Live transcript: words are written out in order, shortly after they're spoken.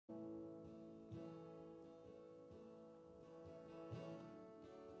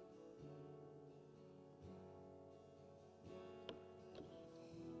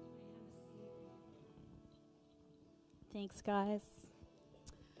Thanks, guys.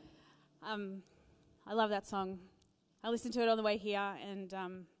 I love that song. I listened to it on the way here and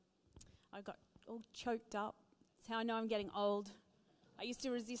I got all choked up. It's how I know I'm getting old. I used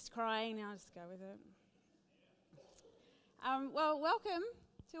to resist crying, now I just go with it. Well, welcome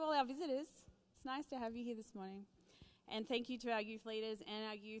to all our visitors. It's nice to have you here this morning. And thank you to our youth leaders and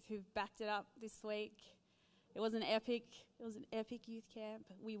our youth who've backed it up this week. It was an epic youth camp.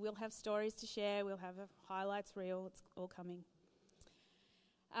 We will have stories to share. We'll have a highlights reel. It's all coming.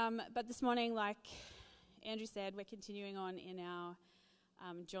 But this morning, like Andrew said, we're continuing on in our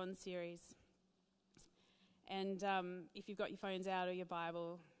John series. And if you've got your phones out or your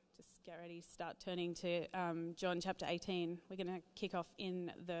Bible, just get ready to start turning to John chapter 18. We're going to kick off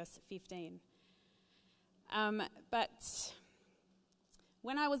in verse 15. But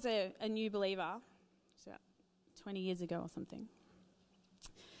when I was a new believer, so 20 years ago or something,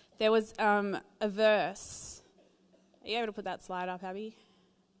 there was a verse. Are you able to put that slide up, Abby?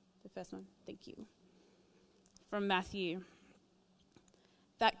 The first one. Thank you. From Matthew.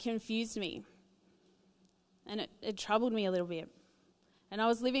 That confused me. And it troubled me a little bit. And I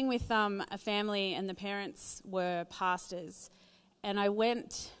was living with a family and the parents were pastors. And I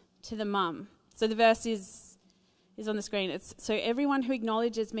went to the mum. So the verse is on the screen. It's, so everyone who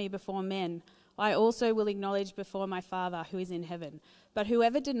acknowledges me before men, I also will acknowledge before my Father who is in heaven. But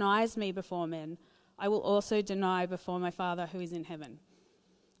whoever denies me before men, I will also deny before my Father who is in heaven.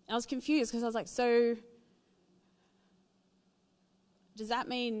 I was confused because I was like, so does that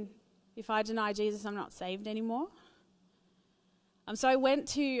mean if I deny Jesus, I'm not saved anymore? So I went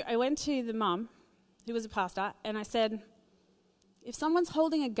to the mum, who was a pastor, and I said, if someone's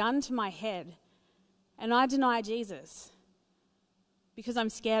holding a gun to my head and I deny Jesus because I'm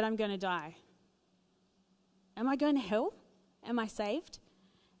scared I'm going to die, am I going to hell? Am I saved?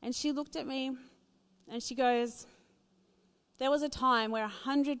 And she looked at me and she goes, there was a time where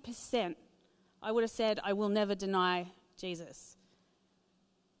 100% I would have said, I will never deny Jesus.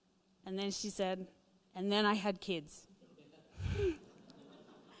 And then she said, and then I had kids.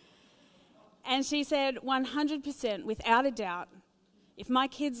 And she said, 100%, without a doubt, if my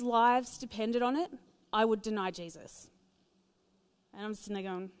kids' lives depended on it, I would deny Jesus. And I'm sitting there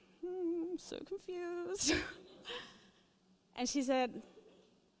going, I'm so confused. And she said,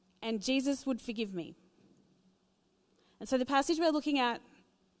 and Jesus would forgive me. And so the passage we're looking at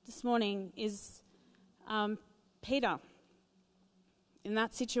this morning is Peter in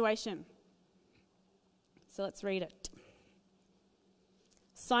that situation. So let's read it.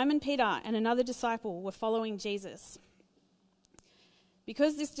 Simon Peter and another disciple were following Jesus.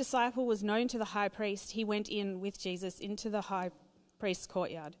 Because this disciple was known to the high priest, he went in with Jesus into the high priest's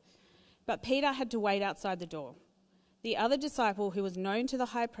courtyard. But Peter had to wait outside the door. The other disciple who was known to the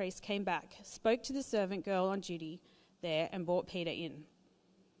high priest came back, spoke to the servant girl on duty there and brought Peter in.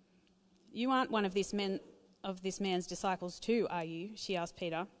 You aren't one of this man's disciples too, are you? She asked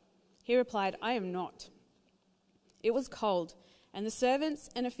Peter. He replied, I am not. It was cold, and the servants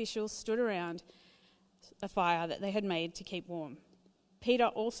and officials stood around a fire that they had made to keep warm. Peter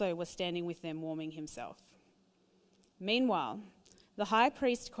also was standing with them, warming himself. Meanwhile, the high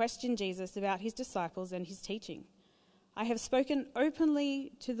priest questioned Jesus about his disciples and his teaching. I have spoken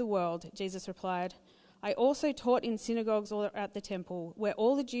openly to the world, Jesus replied. I also taught in synagogues or at the temple, where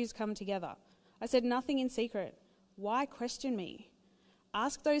all the Jews come together. I said nothing in secret. Why question me?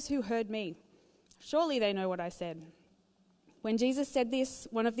 Ask those who heard me. Surely they know what I said. When Jesus said this,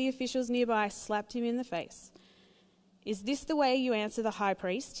 one of the officials nearby slapped him in the face. Is this the way you answer the high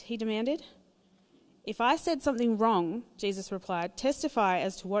priest? He demanded. If I said something wrong, Jesus replied, testify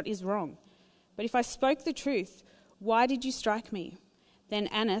as to what is wrong. But if I spoke the truth, why did you strike me? Then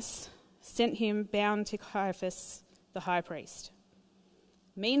Annas sent him bound to Caiaphas, the high priest.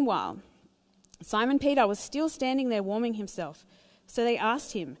 Meanwhile, Simon Peter was still standing there warming himself. So they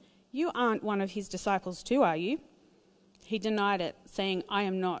asked him, you aren't one of his disciples too, are you? He denied it, saying, I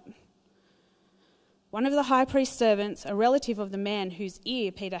am not. One of the high priest's servants, a relative of the man whose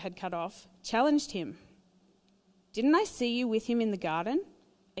ear Peter had cut off, challenged him. Didn't I see you with him in the garden?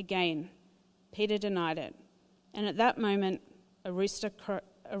 Again, Peter denied it. And at that moment, a rooster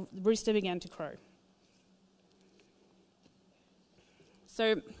began to crow.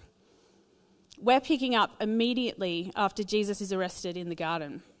 So we're picking up immediately after Jesus is arrested in the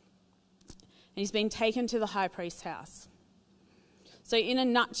garden. And he's been taken to the high priest's house. So in a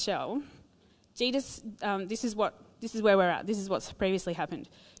nutshell, this is where we're at. This is what's previously happened.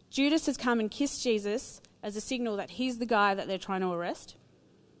 Judas has come and kissed Jesus as a signal that he's the guy that they're trying to arrest.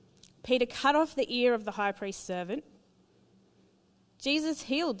 Peter cut off the ear of the high priest's servant. Jesus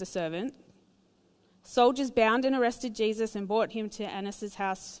healed the servant. Soldiers bound and arrested Jesus and brought him to Annas'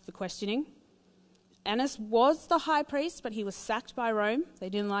 house for questioning. Annas was the high priest, but he was sacked by Rome. They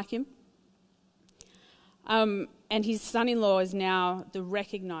didn't like him. And his son-in-law is now the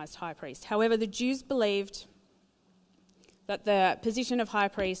recognized high priest. However, the Jews believed that the position of high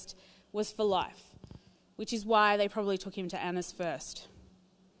priest was for life, which is why they probably took him to Annas first.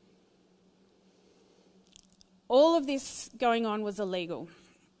 All of this going on was illegal.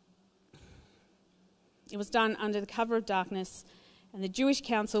 It was done under the cover of darkness, and the Jewish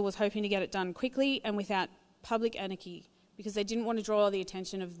council was hoping to get it done quickly and without public anarchy because they didn't want to draw the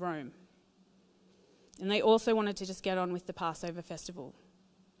attention of Rome. And they also wanted to just get on with the Passover festival.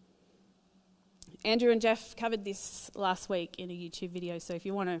 Andrew and Jeff covered this last week in a YouTube video, so if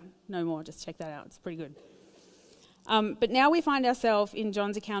you want to know more, just check that out. It's pretty good. But now we find ourselves in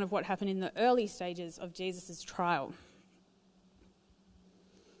John's account of what happened in the early stages of Jesus' trial.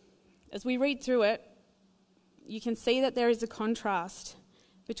 As we read through it, you can see that there is a contrast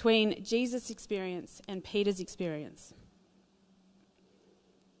between Jesus' experience and Peter's experience.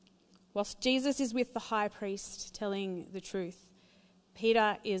 Whilst Jesus is with the high priest telling the truth,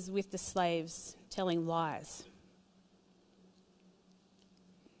 Peter is with the slaves telling lies.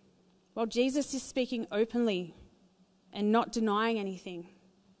 While Jesus is speaking openly and not denying anything,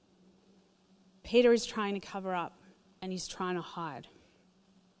 Peter is trying to cover up and he's trying to hide.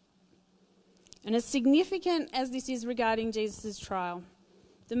 And as significant as this is regarding Jesus' trial,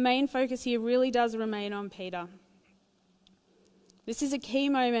 the main focus here really does remain on Peter. This is a key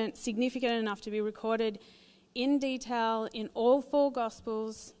moment, significant enough to be recorded in detail in all four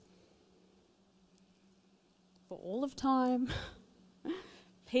Gospels for all of time.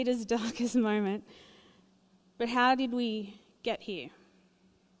 Peter's darkest moment. But how did we get here?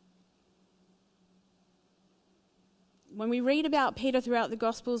 When we read about Peter throughout the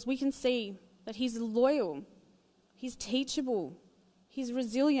Gospels, we can see that he's loyal, he's teachable, he's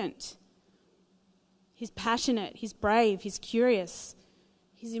resilient, he's passionate, he's brave, he's curious,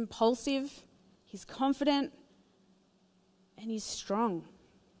 he's impulsive, he's confident, and he's strong.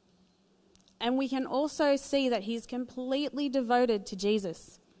 And we can also see that he's completely devoted to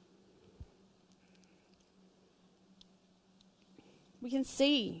Jesus. We can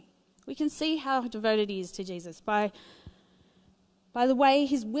see how devoted he is to Jesus by the way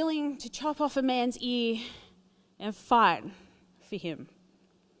he's willing to chop off a man's ear and fight for him.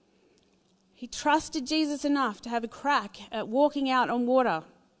 He trusted Jesus enough to have a crack at walking out on water.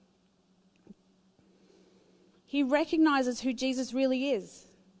 He recognizes who Jesus really is,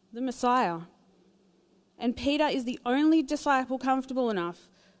 the Messiah. And Peter is the only disciple comfortable enough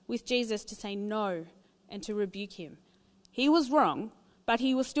with Jesus to say no and to rebuke him. He was wrong, but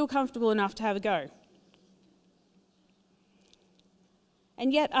he was still comfortable enough to have a go.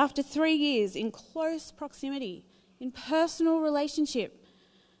 And yet, after 3 years in close proximity, in personal relationship,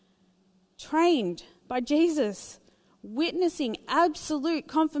 trained by Jesus, witnessing absolute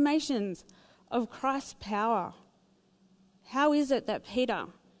confirmations of Christ's power, how is it that Peter,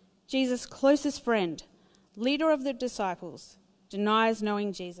 Jesus' closest friend, leader of the disciples, denies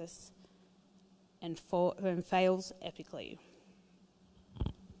knowing Jesus and fails epically?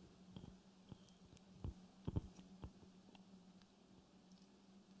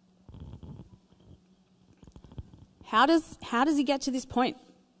 How does he get to this point?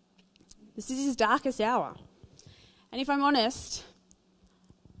 This is his darkest hour. And if I'm honest,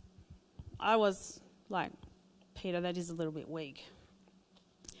 I was like, Peter, that is a little bit weak.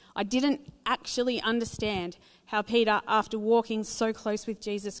 I didn't actually understand how Peter, after walking so close with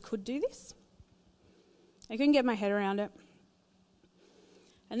Jesus, could do this. I couldn't get my head around it.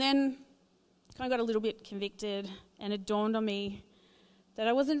 And then I kind of got a little bit convicted, and it dawned on me that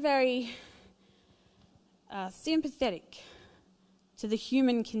I wasn't very sympathetic to the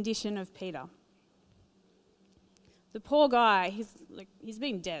human condition of Peter. The poor guy, he's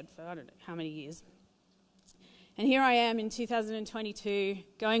been dead for I don't know how many years. And here I am in 2022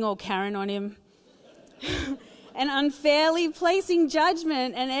 going all Karen on him and unfairly placing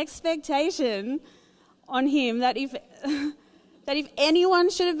judgment and expectation on him that if anyone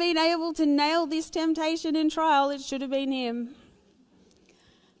should have been able to nail this temptation and trial, it should have been him.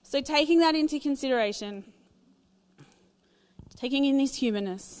 So taking that into consideration, taking in his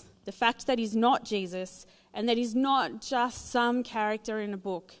humanness, the fact that he's not Jesus and that he's not just some character in a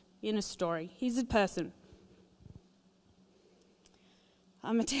book, in a story. He's a person.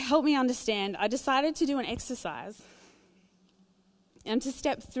 To help me understand, I decided to do an exercise and to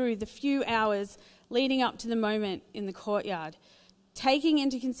step through the few hours leading up to the moment in the courtyard, taking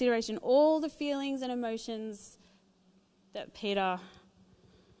into consideration all the feelings and emotions that Peter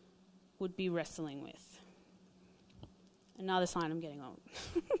would be wrestling with. Another sign I'm getting old.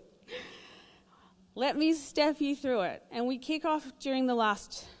 Let me step you through it. And we kick off during the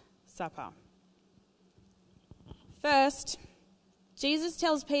Last Supper. First, Jesus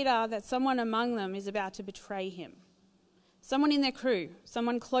tells Peter that someone among them is about to betray him. Someone in their crew,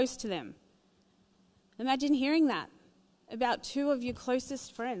 someone close to them. Imagine hearing that about two of your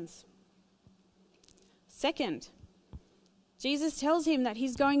closest friends. Second, Jesus tells him that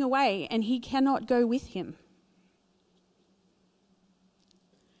he's going away and he cannot go with him.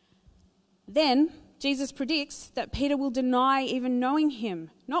 Then, Jesus predicts that Peter will deny even knowing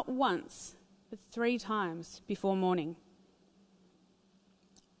him, not once, but 3 times before morning.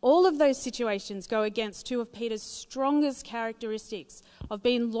 All of those situations go against two of Peter's strongest characteristics of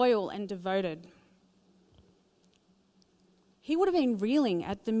being loyal and devoted. He would have been reeling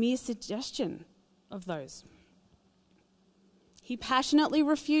at the mere suggestion of those. He passionately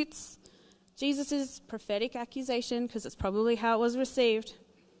refutes Jesus' prophetic accusation, because it's probably how it was received,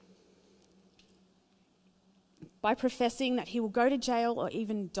 by professing that he will go to jail or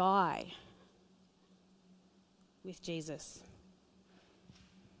even die with Jesus.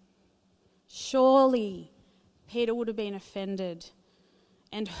 Surely Peter would have been offended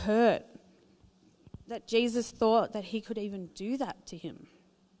and hurt that Jesus thought that he could even do that to him.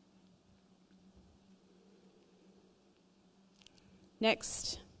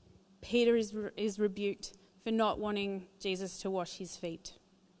 Next, Peter is rebuked for not wanting Jesus to wash his feet.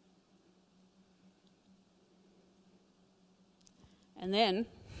 And then,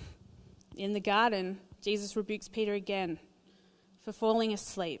 in the garden, Jesus rebukes Peter again for falling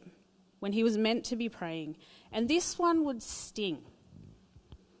asleep when he was meant to be praying. And this one would sting.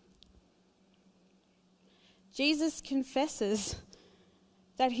 Jesus confesses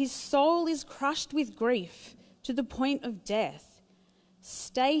that his soul is crushed with grief to the point of death.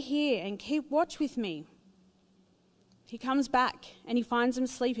 Stay here and keep watch with me. He comes back and he finds him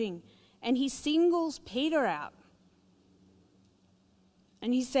sleeping, and he singles Peter out.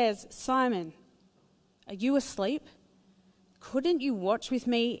 And he says, "Simon, are you asleep? Couldn't you watch with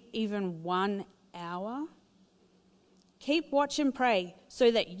me even 1 hour? Keep watch and pray so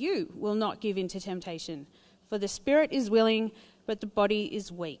that you will not give in to temptation. For the spirit is willing, but the body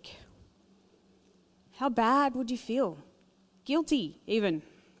is weak." How bad would you feel? Guilty, even.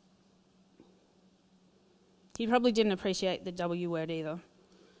 He probably didn't appreciate the W word either.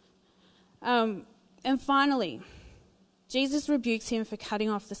 And finally, Jesus rebukes him for cutting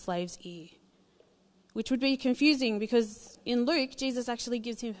off the slave's ear, which would be confusing because in Luke, Jesus actually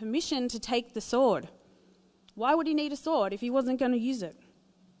gives him permission to take the sword. Why would he need a sword if he wasn't going to use it?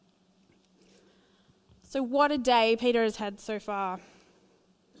 So what a day Peter has had so far.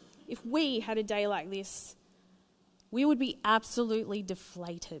 If we had a day like this, we would be absolutely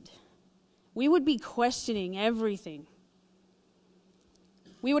deflated. We would be questioning everything.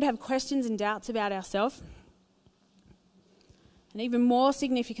 We would have questions and doubts about ourselves. And even more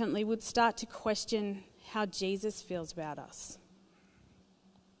significantly, would start to question how Jesus feels about us.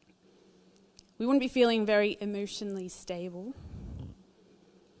 We wouldn't be feeling very emotionally stable.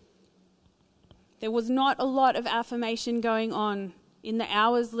 There was not a lot of affirmation going on in the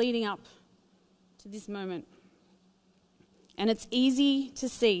hours leading up to this moment. And it's easy to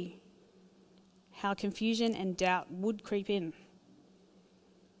see how confusion and doubt would creep in.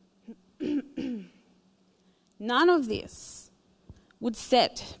 None of this would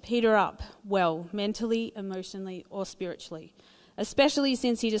set Peter up well, mentally, emotionally, or spiritually, especially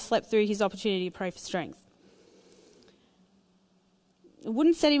since he just slept through his opportunity to pray for strength. It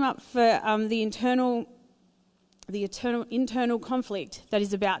wouldn't set him up for the internal conflict that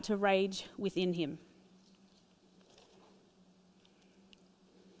is about to rage within him.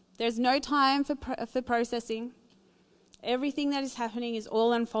 There's no time for processing. Everything that is happening is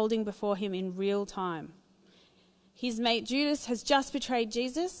all unfolding before him in real time. His mate Judas has just betrayed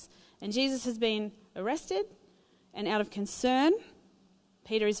Jesus, and Jesus has been arrested, and out of concern,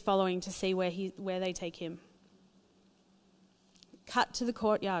 Peter is following to see where they take him. Cut to the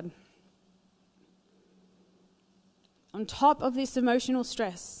courtyard. On top of this emotional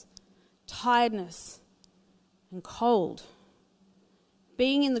stress, tiredness, and cold,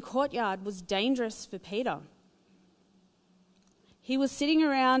 being in the courtyard was dangerous for Peter. He was sitting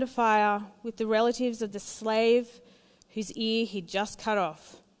around a fire with the relatives of the slave whose ear he'd just cut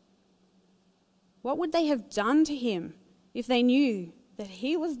off. What would they have done to him if they knew that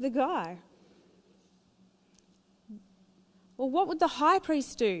he was the guy? Or what would the high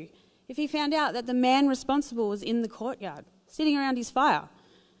priest do if he found out that the man responsible was in the courtyard, sitting around his fire?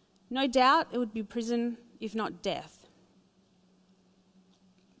 No doubt it would be prison, if not death.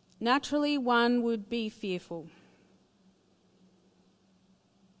 Naturally, one would be fearful.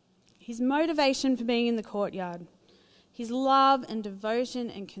 His motivation for being in the courtyard, his love and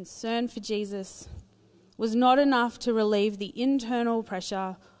devotion and concern for Jesus, was not enough to relieve the internal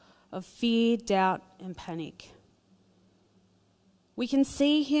pressure of fear, doubt, and panic. We can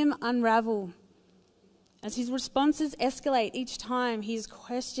see him unravel as his responses escalate each time he is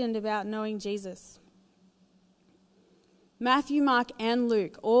questioned about knowing Jesus. Matthew, Mark, and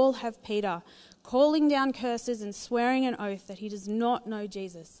Luke all have Peter calling down curses and swearing an oath that he does not know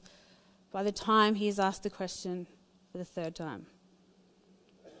Jesus by the time he is asked the question for the third time.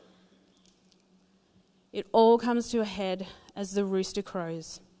 It all comes to a head as the rooster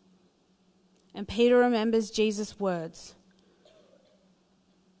crows, and Peter remembers Jesus' words.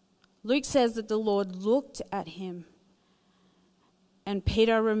 Luke says that the Lord looked at him, and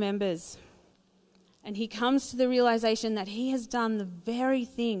Peter remembers, and he comes to the realization that he has done the very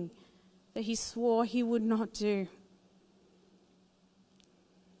thing that he swore he would not do.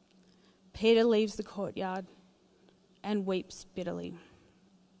 Peter leaves the courtyard and weeps bitterly.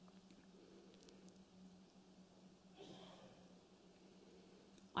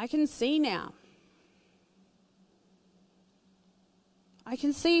 I can see now. I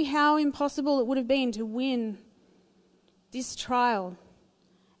can see how impossible it would have been to win this trial.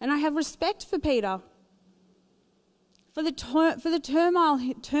 And I have respect for Peter, for the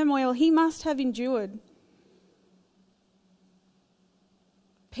turmoil he must have endured.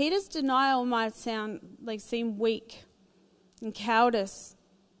 Peter's denial might seem weak and cowardice,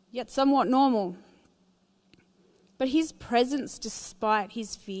 yet somewhat normal. But his presence, despite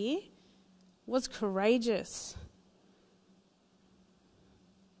his fear, was courageous.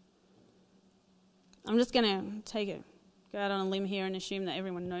 I'm just going to go out on a limb here and assume that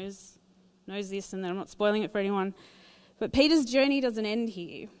everyone knows this and that I'm not spoiling it for anyone. But Peter's journey doesn't end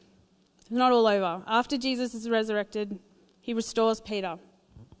here. It's not all over. After Jesus is resurrected, he restores Peter.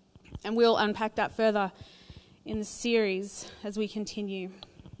 And we'll unpack that further in the series as we continue.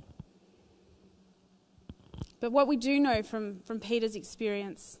 But what we do know from Peter's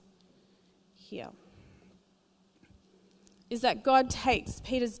experience here is that God takes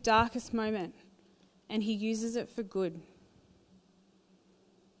Peter's darkest moment and he uses it for good.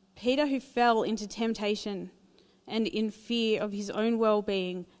 Peter, who fell into temptation and in fear of his own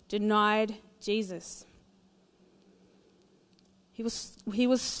well-being, denied Jesus. He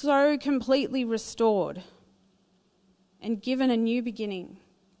was so completely restored and given a new beginning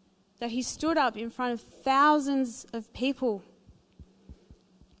that he stood up in front of thousands of people.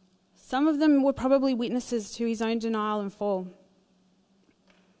 Some of them were probably witnesses to his own denial and fall.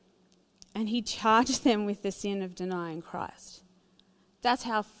 And he charged them with the sin of denying Christ. That's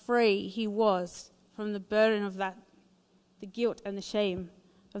how free he was from the burden of that, the guilt and the shame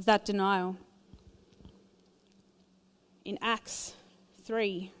of that denial. In Acts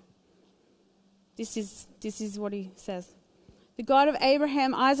 3, this is what he says. The God of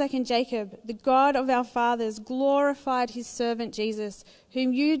Abraham, Isaac, and Jacob, the God of our fathers, glorified his servant Jesus,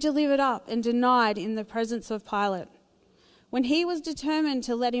 whom you delivered up and denied in the presence of Pilate, when he was determined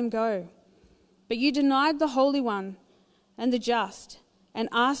to let him go. But you denied the Holy One and the just, and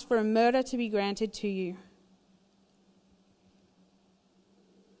asked for a murder to be granted to you.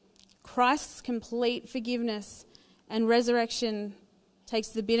 Christ's complete forgiveness and resurrection takes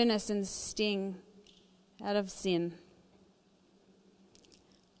the bitterness and sting out of sin.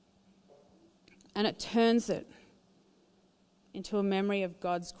 And it turns it into a memory of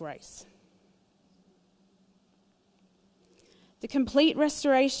God's grace. The complete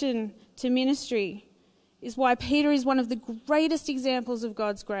restoration to ministry is why Peter is one of the greatest examples of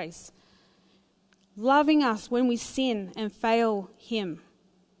God's grace, loving us when we sin and fail him.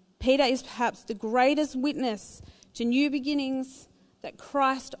 Peter is perhaps the greatest witness to new beginnings that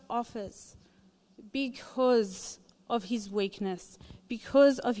Christ offers because of his weakness,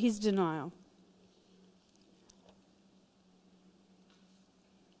 because of his denial.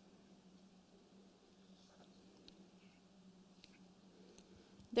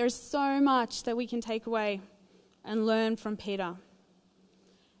 There's so much that we can take away and learn from Peter.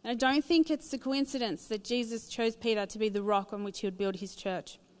 And I don't think it's a coincidence that Jesus chose Peter to be the rock on which he would build his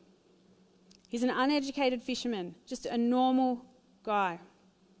church. He's an uneducated fisherman, just a normal guy.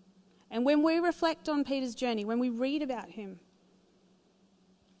 And when we reflect on Peter's journey, when we read about him,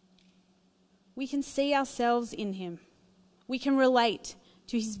 we can see ourselves in him. We can relate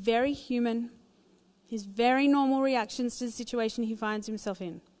to his very human, his very normal reactions to the situation he finds himself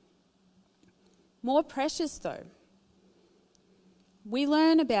in. More precious, though, we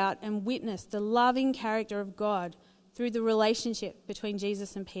learn about and witness the loving character of God through the relationship between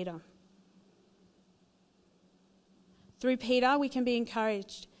Jesus and Peter. Through Peter, we can be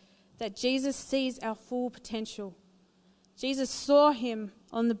encouraged that Jesus sees our full potential. Jesus saw him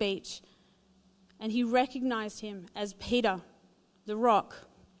on the beach, and he recognized him as Peter, the rock.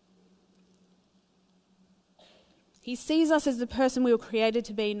 He sees us as the person we were created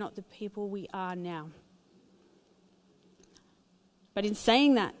to be, not the people we are now. But in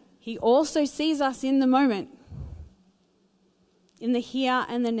saying that, he also sees us in the moment, in the here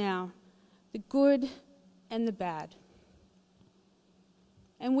and the now, the good and the bad.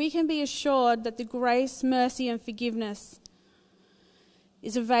 And we can be assured that the grace, mercy, and forgiveness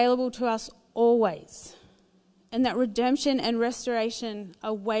is available to us always, and that redemption and restoration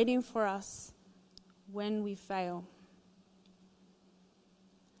are waiting for us when we fail.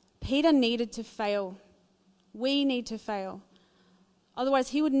 Peter needed to fail. We need to fail. Otherwise,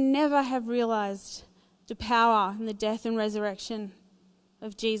 he would never have realized the power and the death and resurrection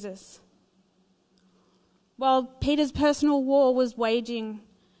of Jesus. While Peter's personal war was waging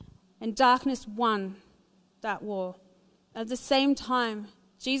and darkness won that war, at the same time,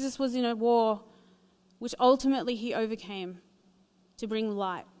 Jesus was in a war which ultimately he overcame to bring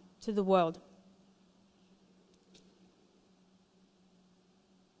light to the world.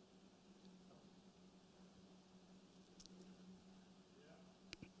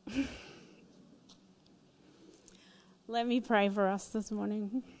 Let me pray for us this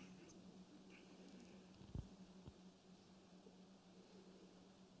morning.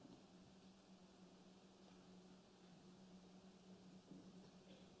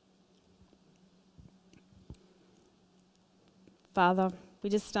 Father,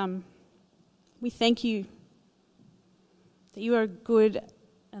 we thank you that you are a good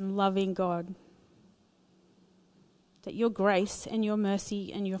and loving God, that your grace and your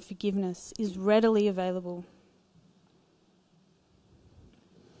mercy and your forgiveness is readily available.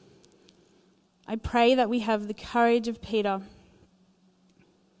 I pray that we have the courage of Peter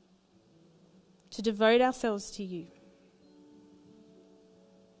to devote ourselves to you.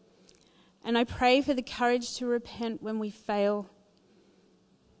 And I pray for the courage to repent when we fail.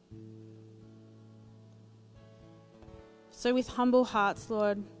 So with humble hearts,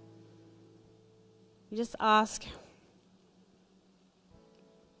 Lord, we just ask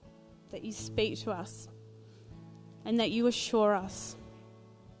that you speak to us and that you assure us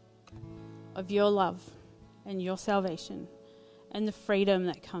of your love and your salvation and the freedom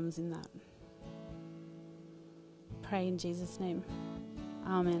that comes in that. Pray in Jesus' name.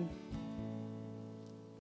 Amen.